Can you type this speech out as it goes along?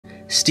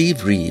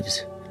Steve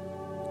Reeves,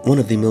 one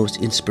of the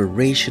most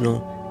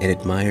inspirational and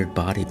admired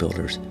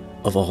bodybuilders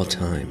of all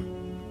time.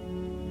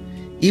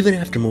 Even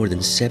after more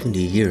than 70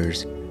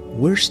 years,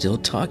 we're still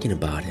talking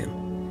about him,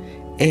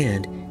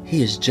 and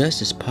he is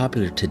just as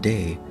popular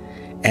today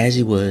as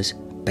he was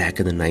back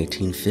in the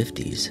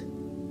 1950s.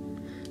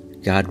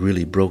 God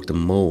really broke the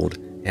mold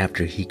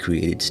after he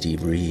created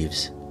Steve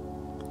Reeves.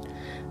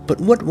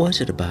 But what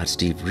was it about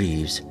Steve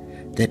Reeves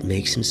that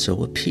makes him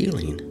so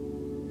appealing?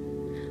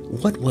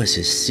 What was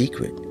his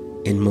secret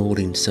in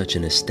molding such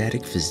an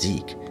aesthetic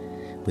physique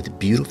with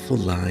beautiful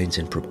lines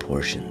and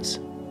proportions?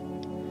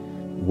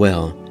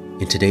 Well,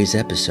 in today's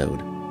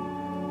episode,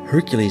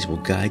 Hercules will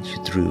guide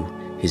you through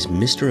his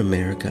Mr.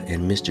 America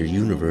and Mr.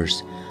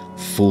 Universe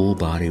full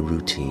body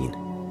routine.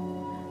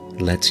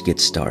 Let's get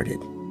started.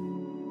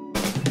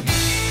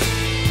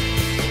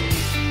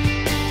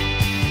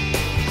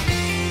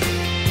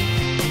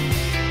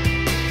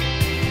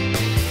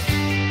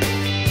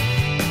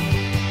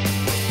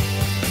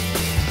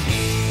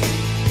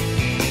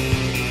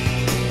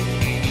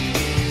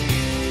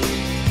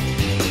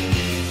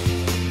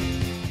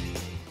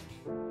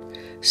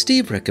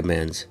 Steve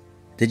recommends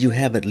that you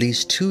have at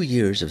least 2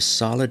 years of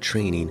solid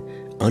training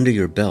under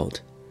your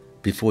belt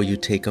before you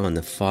take on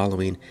the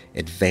following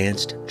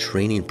advanced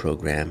training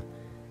program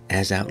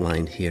as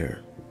outlined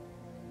here.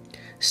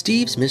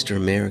 Steve's Mr.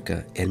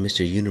 America and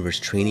Mr. Universe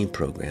training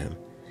program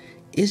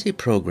is a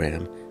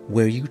program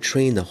where you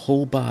train the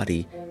whole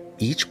body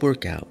each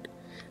workout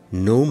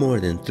no more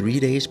than 3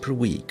 days per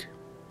week.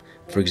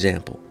 For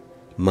example,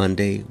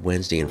 Monday,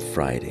 Wednesday, and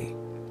Friday.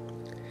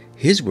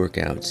 His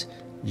workouts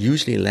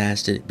usually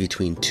lasted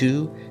between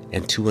 2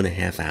 and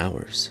 2.5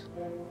 hours.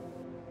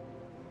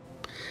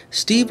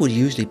 Steve would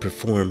usually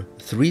perform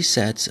 3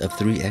 sets of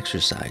 3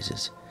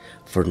 exercises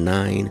for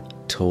 9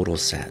 total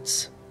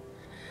sets.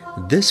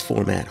 This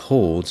format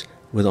holds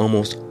with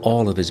almost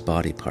all of his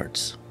body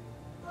parts.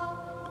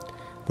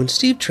 When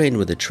Steve trained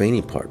with a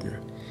training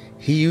partner,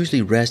 he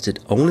usually rested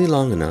only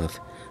long enough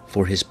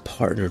for his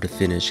partner to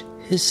finish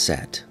his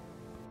set.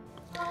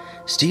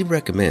 Steve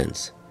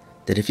recommends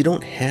that if you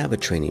don't have a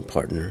training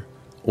partner,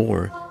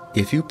 or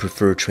if you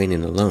prefer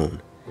training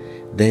alone,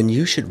 then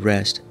you should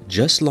rest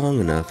just long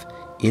enough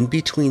in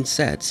between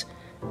sets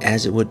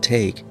as it would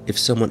take if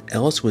someone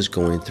else was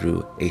going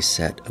through a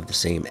set of the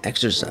same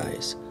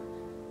exercise.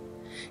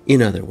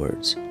 In other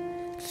words,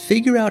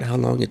 figure out how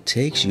long it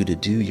takes you to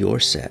do your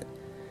set,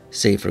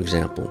 say for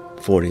example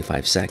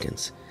 45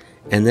 seconds,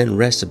 and then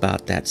rest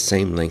about that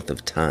same length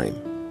of time.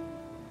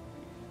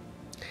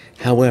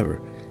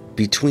 However,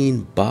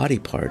 between body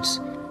parts,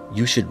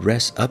 you should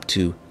rest up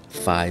to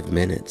 5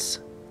 minutes.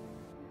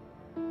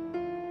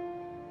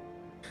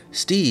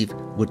 Steve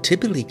would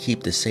typically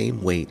keep the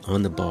same weight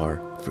on the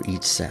bar for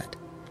each set,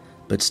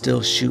 but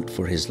still shoot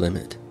for his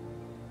limit.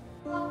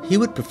 He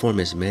would perform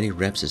as many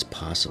reps as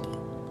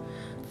possible.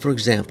 For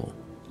example,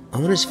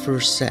 on his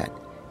first set,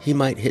 he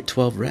might hit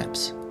 12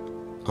 reps.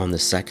 On the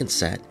second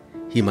set,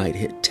 he might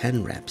hit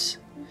 10 reps.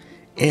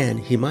 And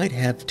he might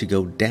have to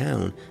go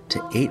down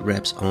to 8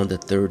 reps on the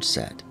third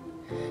set,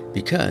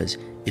 because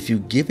if you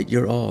give it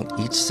your all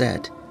each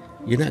set,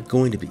 you're not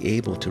going to be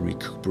able to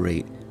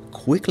recuperate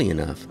quickly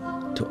enough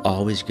to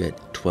always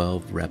get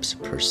 12 reps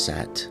per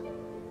set.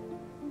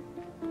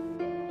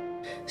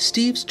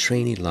 Steve's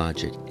training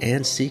logic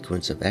and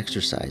sequence of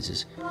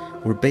exercises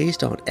were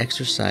based on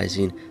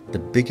exercising the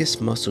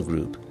biggest muscle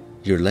group,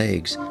 your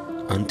legs,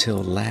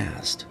 until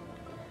last.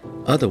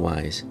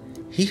 Otherwise,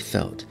 he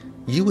felt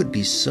you would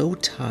be so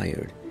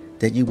tired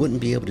that you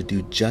wouldn't be able to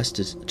do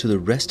justice to the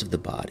rest of the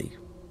body.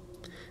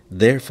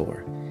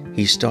 Therefore,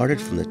 he started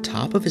from the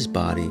top of his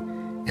body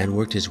and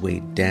worked his way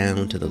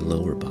down to the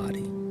lower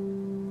body.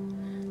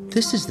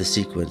 This is the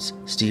sequence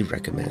Steve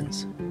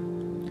recommends.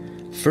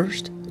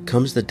 First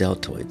comes the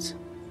deltoids,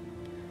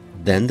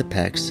 then the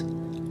pecs,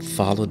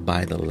 followed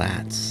by the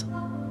lats.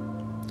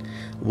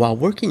 While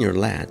working your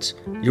lats,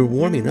 you're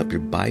warming up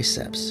your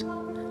biceps,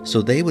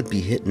 so they would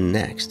be hitting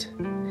next,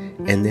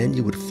 and then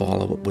you would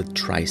follow up with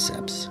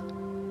triceps.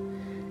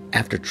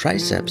 After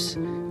triceps,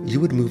 you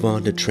would move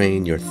on to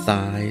train your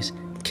thighs,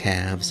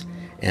 calves,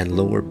 and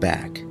lower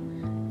back,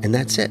 and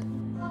that's it.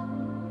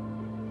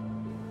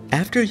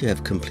 After you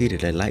have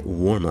completed a light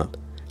warm-up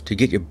to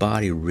get your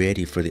body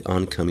ready for the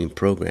oncoming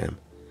program,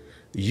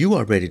 you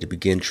are ready to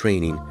begin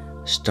training,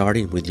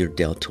 starting with your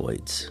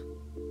deltoids.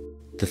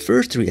 The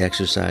first 3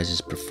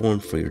 exercises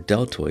performed for your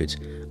deltoids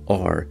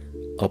are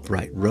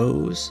upright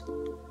rows,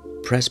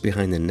 press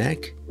behind the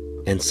neck,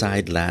 and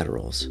side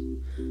laterals.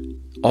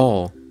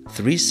 All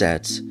 3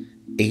 sets,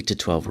 8 to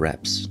 12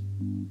 reps.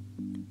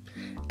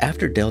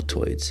 After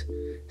deltoids,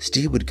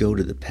 Steve would go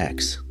to the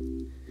pecs.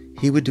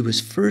 He would do his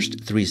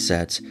first 3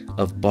 sets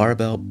of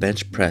barbell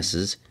bench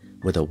presses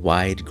with a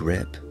wide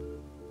grip.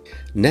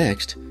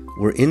 Next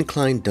were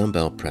incline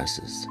dumbbell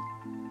presses.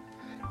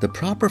 The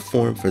proper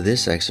form for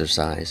this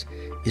exercise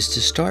is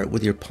to start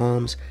with your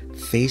palms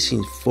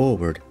facing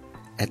forward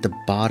at the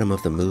bottom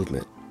of the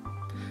movement.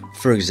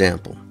 For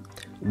example,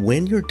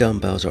 when your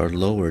dumbbells are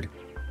lowered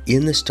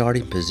in the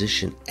starting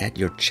position at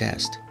your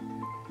chest,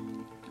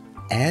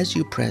 as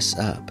you press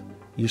up,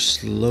 you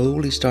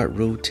slowly start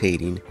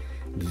rotating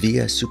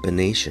via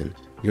supination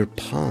your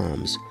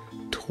palms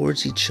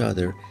towards each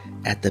other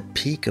at the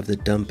peak of the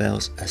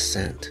dumbbell's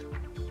ascent.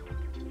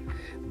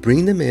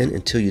 Bring them in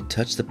until you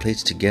touch the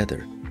plates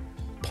together,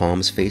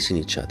 palms facing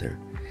each other,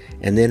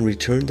 and then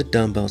return the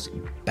dumbbells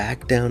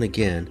back down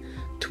again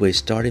to a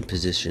starting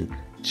position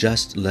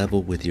just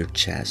level with your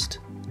chest.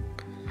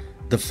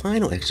 The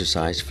final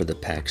exercise for the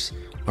pecs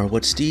are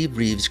what Steve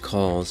Reeves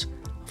calls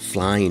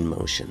flying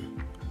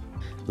motion.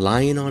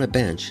 Lying on a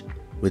bench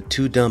with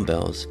 2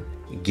 dumbbells,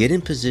 get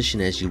in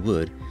position as you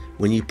would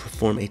when you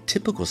perform a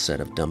typical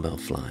set of dumbbell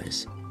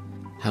flies.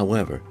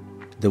 However,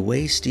 the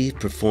way Steve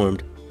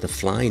performed the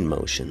flying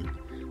motion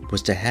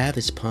was to have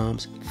his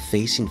palms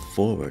facing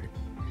forward,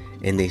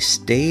 and they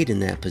stayed in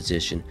that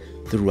position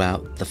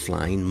throughout the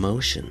flying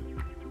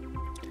motion.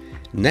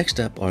 Next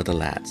up are the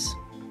lats.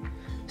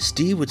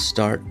 Steve would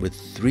start with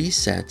 3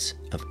 sets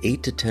of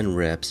 8 to 10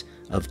 reps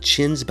of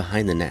chins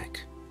behind the neck.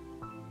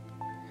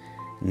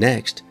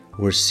 Next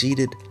were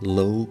seated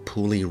low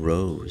pulley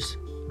rows.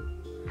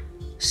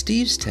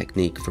 Steve's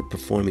technique for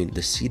performing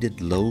the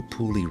seated low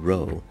pulley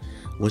row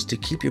was to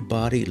keep your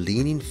body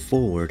leaning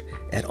forward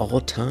at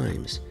all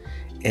times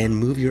and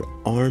move your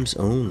arms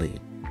only.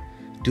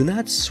 Do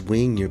not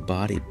swing your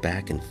body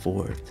back and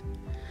forth.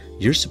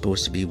 You're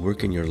supposed to be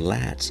working your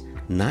lats,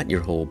 not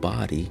your whole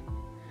body.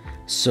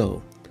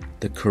 So,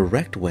 the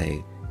correct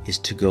way is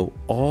to go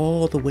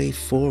all the way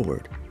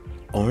forward,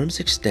 arms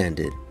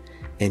extended,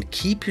 and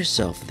keep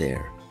yourself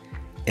there,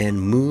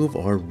 and move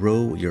or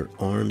row your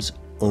arms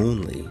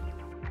only.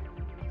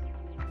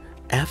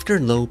 After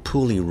low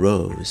pulley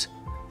rows,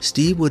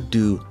 Steve would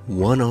do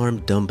one-arm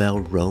dumbbell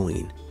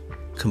rowing,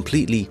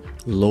 completely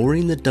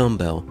lowering the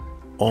dumbbell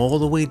all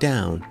the way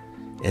down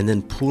and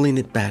then pulling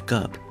it back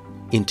up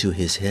into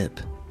his hip.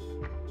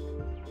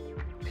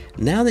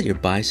 Now that your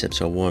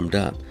biceps are warmed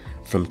up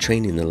from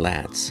training the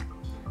lats,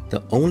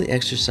 the only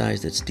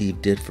exercise that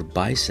Steve did for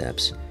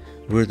biceps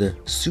were the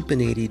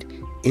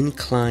supinated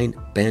incline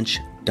bench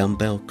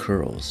dumbbell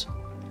curls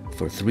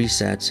for 3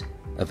 sets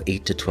of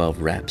 8 to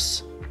 12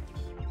 reps.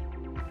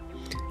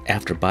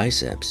 After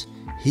biceps,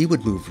 he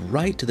would move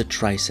right to the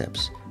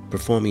triceps,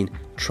 performing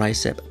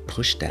tricep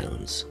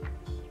pushdowns,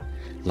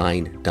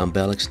 lying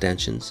dumbbell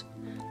extensions,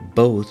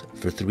 both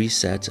for 3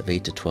 sets of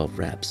 8 to 12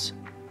 reps.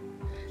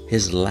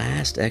 His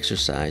last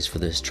exercise for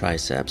this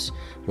triceps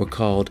were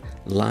called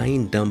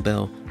lying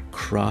dumbbell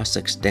cross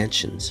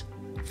extensions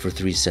for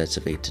 3 sets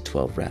of 8 to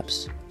 12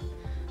 reps,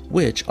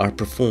 which are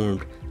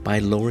performed by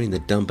lowering the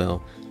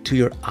dumbbell to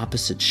your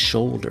opposite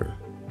shoulder.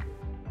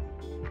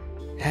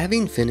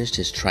 Having finished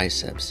his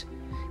triceps,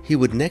 he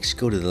would next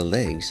go to the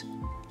legs,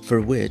 for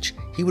which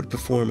he would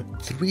perform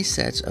 3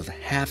 sets of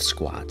half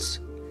squats,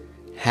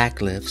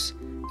 hack lifts,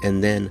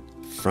 and then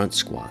front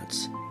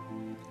squats,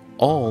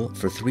 all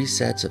for 3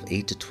 sets of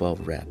 8 to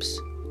 12 reps.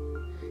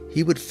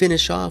 He would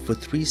finish off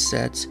with 3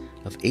 sets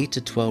of 8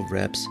 to 12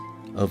 reps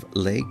of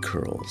leg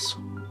curls.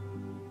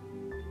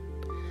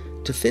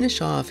 To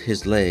finish off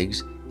his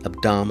legs,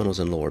 abdominals,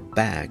 and lower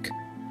back,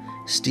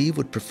 Steve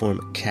would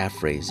perform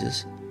calf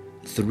raises,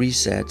 3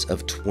 sets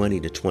of 20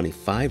 to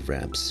 25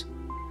 reps,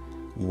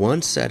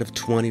 1 set of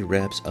 20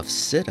 reps of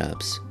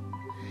sit-ups,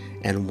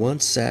 and 1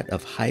 set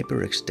of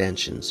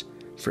hyperextensions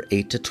for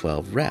 8 to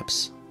 12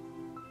 reps.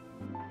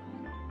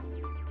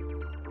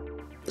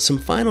 Some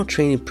final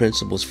training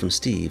principles from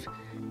Steve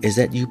is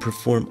that you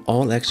perform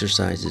all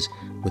exercises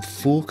with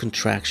full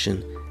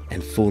contraction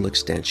and full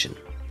extension.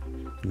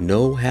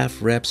 No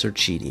half reps or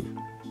cheating.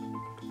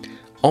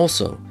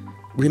 Also,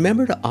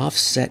 remember to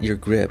offset your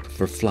grip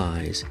for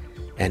flies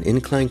and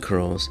incline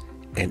curls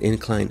and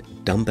incline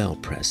dumbbell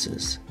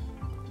presses.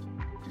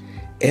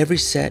 Every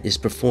set is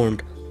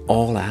performed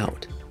all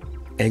out,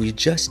 and you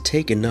just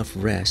take enough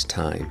rest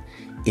time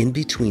in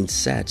between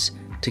sets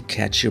to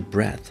catch your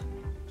breath.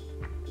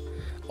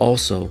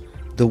 Also,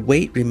 the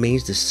weight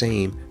remains the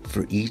same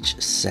for each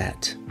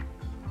set.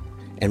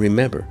 And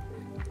remember,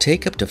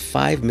 take up to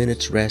 5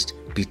 minutes rest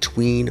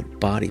between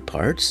body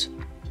parts,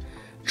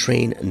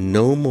 train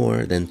no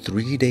more than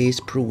 3 days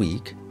per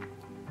week,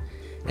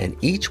 and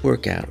each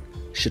workout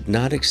should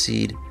not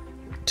exceed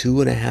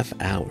 2.5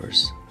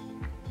 hours.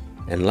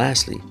 And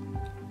lastly,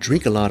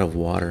 drink a lot of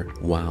water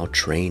while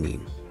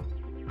training.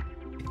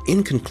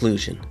 In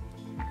conclusion,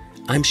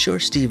 I'm sure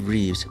Steve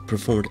Reeves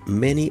performed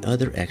many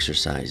other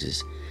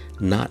exercises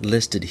not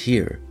listed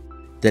here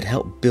that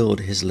helped build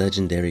his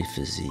legendary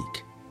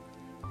physique.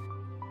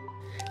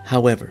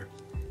 However,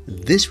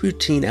 this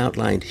routine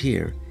outlined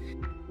here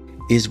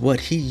is what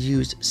he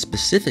used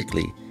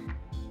specifically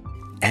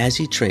as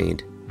he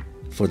trained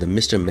for the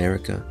Mr.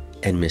 America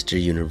and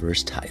Mr.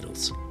 Universe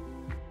titles.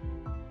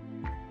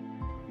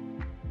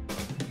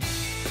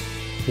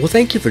 Well,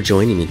 thank you for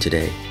joining me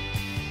today.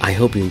 I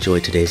hope you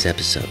enjoyed today's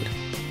episode.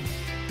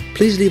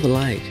 Please leave a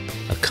like,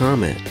 a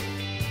comment,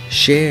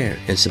 share,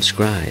 and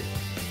subscribe.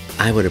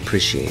 I would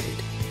appreciate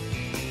it.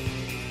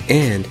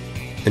 And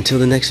until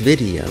the next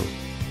video,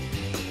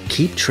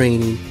 keep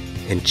training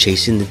and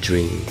chasing the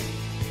dream.